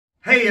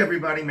Hey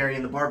everybody,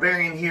 Marion the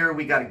Barbarian here.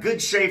 We got a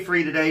good shave for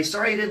you today.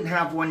 Sorry I didn't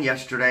have one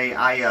yesterday.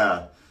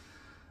 I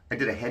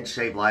did a head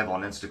shave live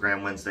on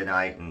Instagram Wednesday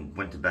night and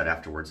went to bed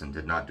afterwards and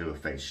did not do a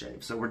face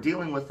shave. So we're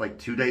dealing with like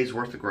 2 days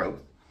worth of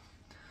growth.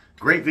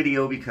 Great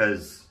video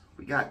because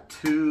we got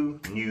 2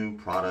 new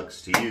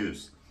products to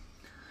use.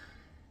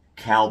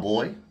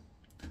 KAUBŌI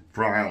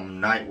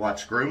from Night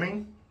Watch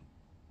Grooming,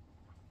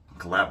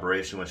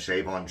 collaboration with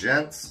Shave On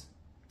Gents,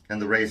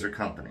 and the Razor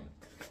Company.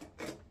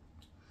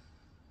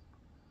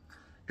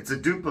 It's a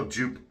dupe of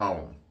Jupe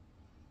Own.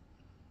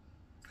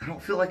 I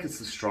don't feel like it's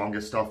the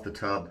strongest off the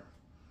tub.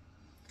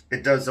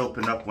 It does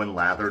open up when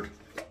lathered.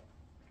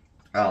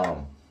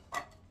 Not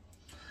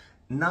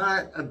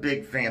a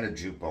big fan of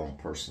Jupe Own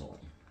personally.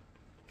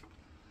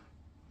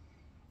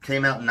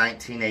 Came out in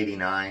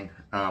 1989.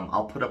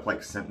 I'll put up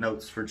like scent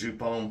notes for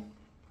Jupe Own.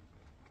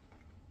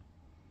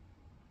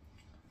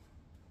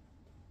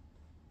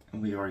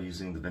 And we are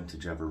using the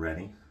vintage Ever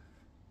Ready.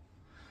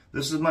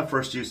 This is my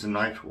first use of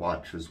Night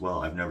Watch as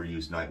well. I've never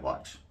used Night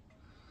Watch.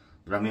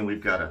 But I mean, we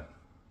got a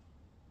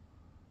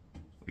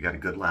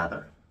good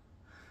lather.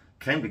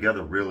 Came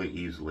together really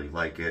easily.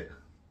 I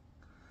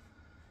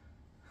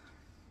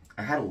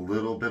had a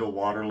little bit of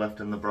water left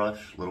in the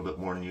brush, a little bit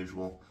more than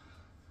usual.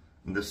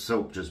 And the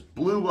soap just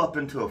blew up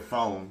into a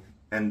foam.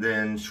 And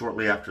then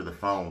shortly after the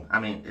foam, I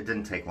mean, it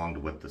didn't take long to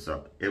whip this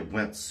up. It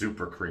went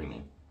super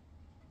creamy.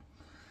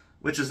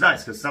 Which is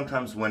nice, because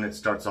sometimes when it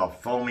starts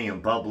off foamy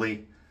and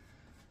bubbly,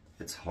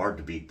 it's hard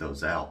to beat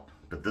those out,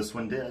 but this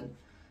one did,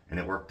 and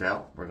it worked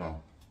out. We're going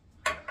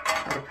to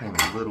try to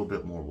paint a little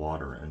bit more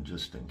water in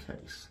just in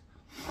case.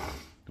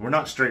 We're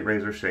not straight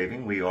razor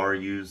shaving. We are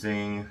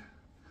using,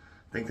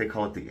 I think they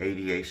call it the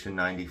Aviation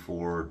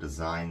 94,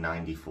 Design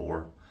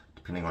 94,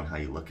 depending on how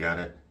you look at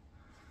it.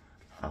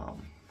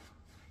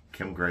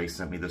 Kim Gray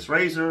sent me this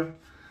razor. I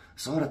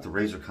saw it at the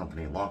Razor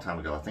Company a long time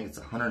ago. I think it's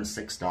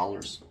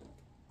 $106,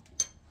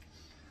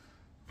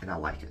 and I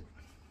like it.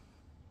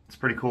 It's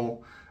pretty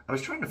cool. I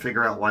was trying to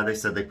figure out why they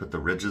said they put the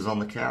ridges on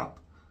the cap,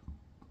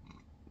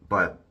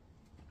 but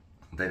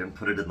they didn't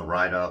put it in the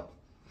write-up.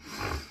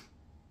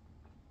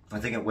 I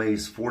think it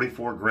weighs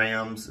 44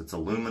 grams. It's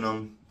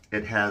aluminum.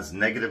 It has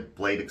negative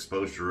blade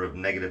exposure of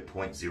negative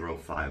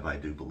 0.05, I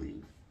do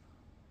believe.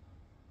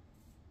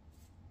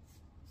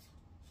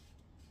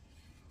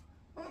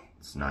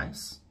 It's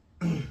nice.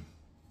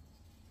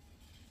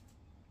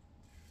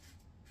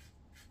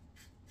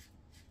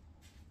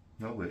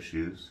 No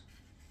issues.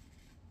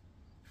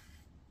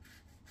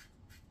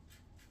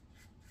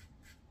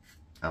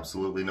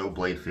 Absolutely no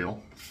blade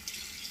feel.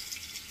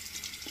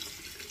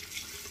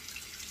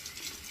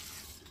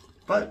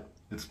 But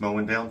it's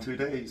mowing down 2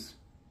 days.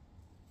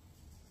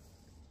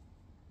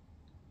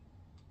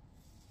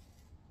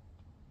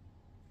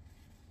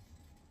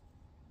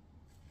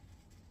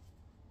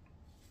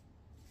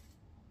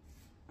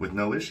 With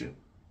no issue.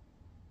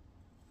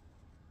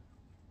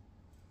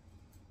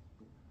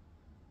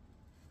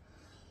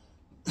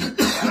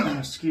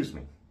 Excuse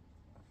me.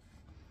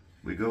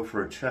 We go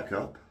for a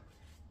checkup.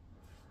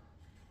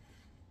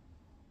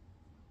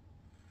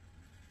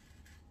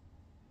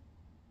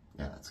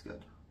 Yeah, that's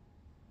good.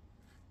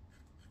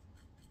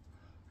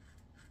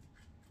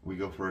 We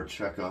go for a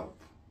checkup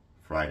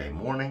Friday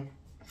morning.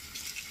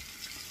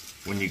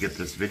 When you get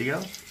this video,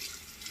 I'll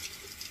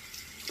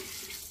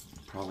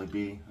probably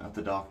be at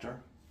the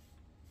doctor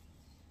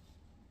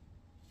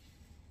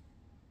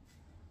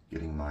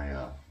getting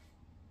my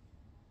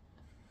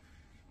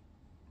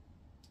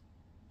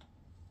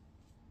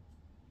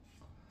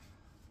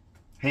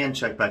hand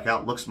checked back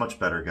out. Looks much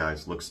better,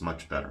 guys. Looks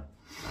much better.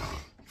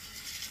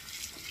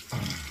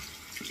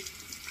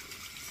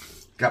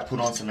 Got put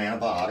on some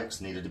antibiotics,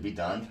 needed to be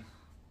done.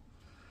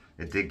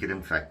 It did get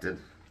infected.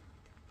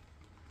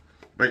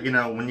 But you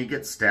know, when you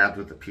get stabbed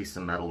with a piece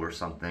of metal or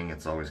something,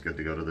 it's always good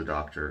to go to the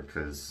doctor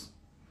because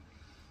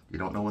you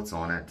don't know what's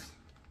on it.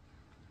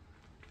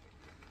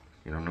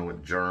 You don't know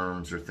what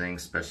germs or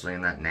things, especially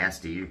in that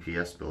nasty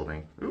UPS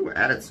building. Ooh,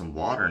 added some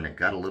water and it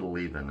got a little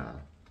even, I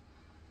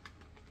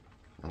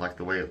like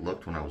the way it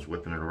looked when I was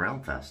whipping it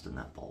around fast in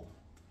that bowl.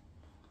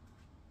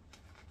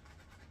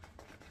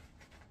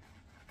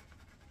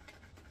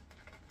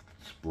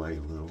 Splay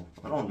a little.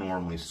 I don't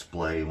normally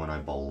splay when I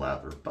bowl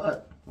lather,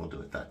 but we'll do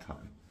it that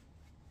time.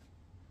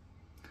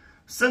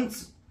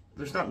 Since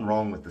there's nothing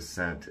wrong with the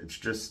scent, it's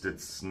just,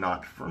 it's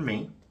not for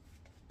me.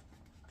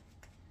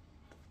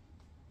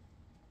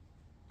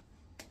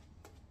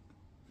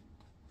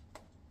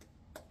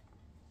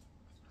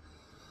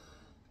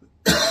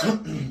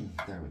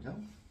 There we go.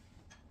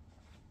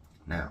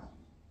 Now,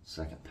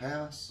 second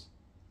pass.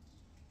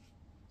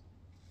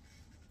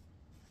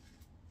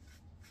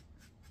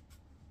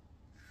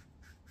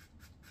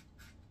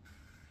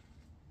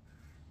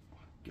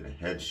 Get a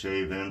head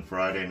shave in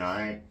Friday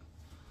night.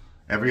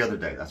 Every other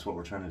day, that's what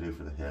we're trying to do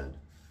for the head.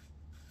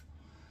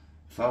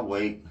 If I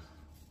wait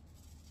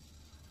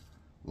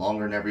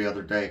longer than every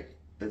other day,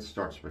 it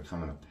starts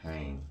becoming a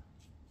pain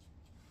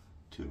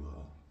to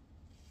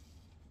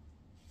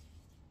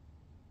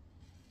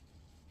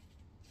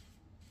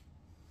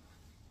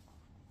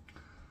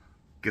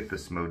get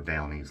this mowed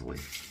down easily.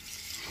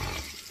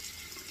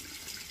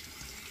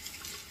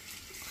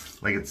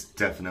 Like, it's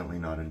definitely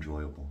not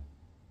enjoyable.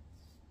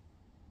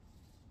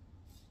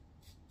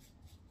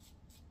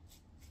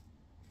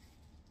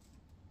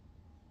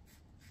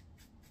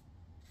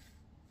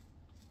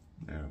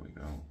 There we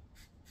go.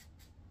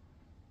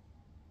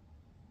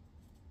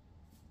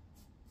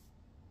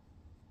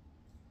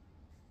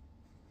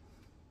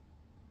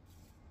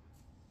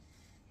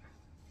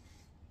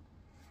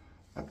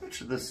 I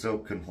bet you this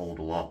soap can hold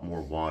a lot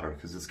more water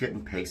because it's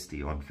getting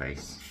pasty on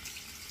face.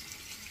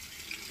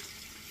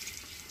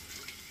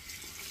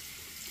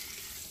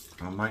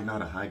 I might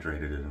not have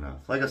hydrated it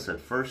enough. Like I said,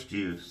 first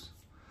use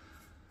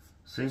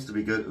seems to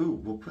be good. Ooh,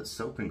 we'll put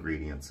soap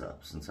ingredients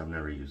up since I've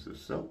never used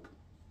this soap.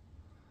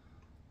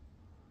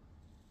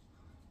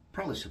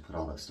 Probably should put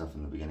all that stuff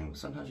in the beginning, but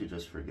sometimes you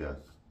just forget.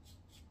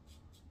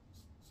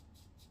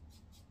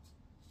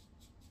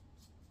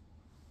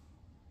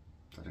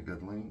 Is that a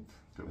good length?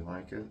 Do we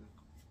like it?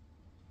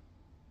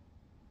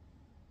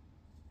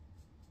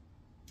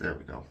 There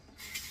we go.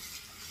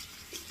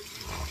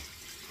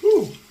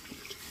 Whew.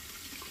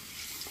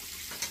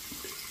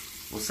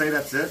 We'll say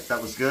that's it.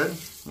 That was good.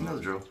 You know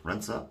the drill.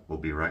 Rinse up. We'll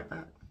be right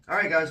back. All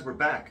right, guys, we're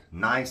back.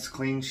 Nice,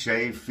 clean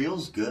shave.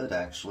 Feels good,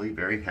 actually.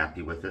 Very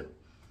happy with it.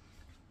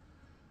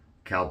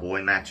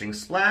 KAUBŌI matching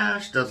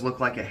splash. Does look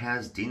like it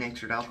has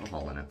denatured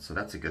alcohol in it, so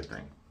that's a good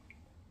thing.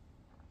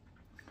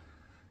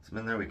 So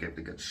in there, we gave it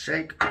a good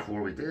shake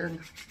before we did.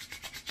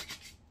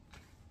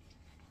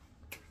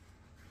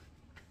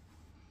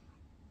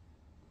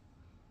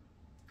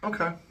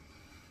 Okay.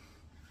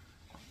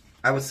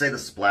 I would say the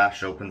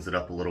splash opens it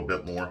up a little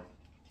bit more.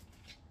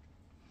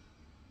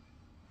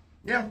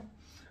 Yeah.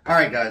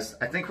 Alright, guys.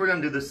 I think we're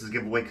going to do this as a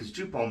giveaway because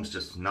Jupe Home's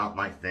just not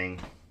my thing.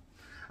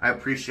 I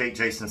appreciate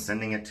Jason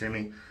sending it to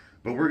me.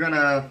 But we're going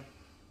to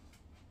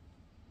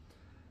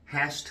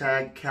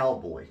hashtag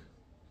KAUBŌI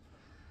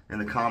in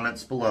the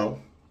comments below.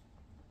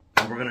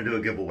 And we're going to do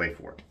a giveaway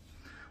for it.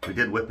 We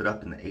did whip it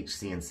up in the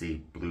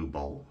HC&C blue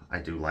bowl. I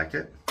do like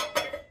it.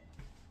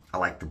 I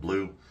like the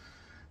blue.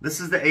 This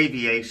is the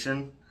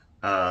Aviation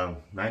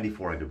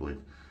 94, I do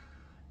believe.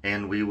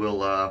 And we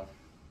will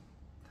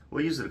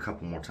we'll use it a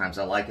couple more times.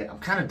 I like it. I'm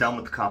kind of done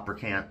with the copper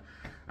can.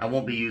 I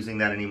won't be using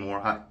that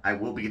anymore. I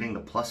will be getting the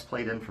plus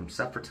plate in from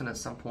Sepherton at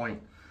some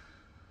point.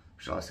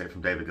 Shall I say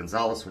from David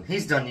Gonzalez when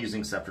he's done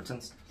using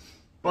Sephertons.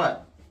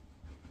 But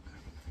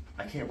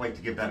I can't wait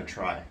to give that a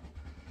try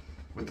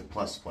with the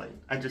plus plate.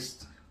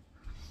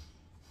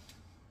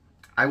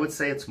 I would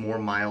say it's more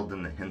mild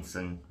than the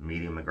Henson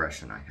medium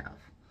aggression I have.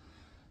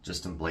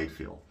 Just in blade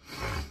feel.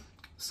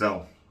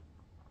 So,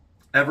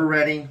 ever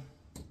ready,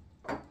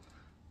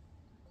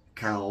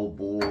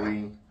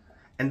 KAUBŌI.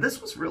 And this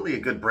was really a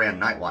good brand,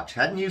 Night Watch.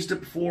 Hadn't used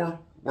it before,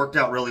 worked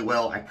out really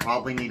well. I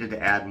probably needed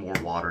to add more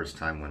water as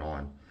time went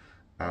on.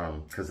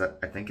 Because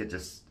I think it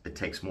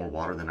takes more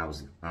water than I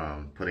was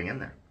putting in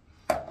there.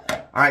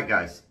 Alright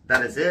guys,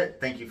 that is it.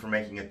 Thank you for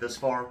making it this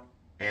far.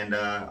 And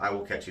I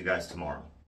will catch you guys tomorrow.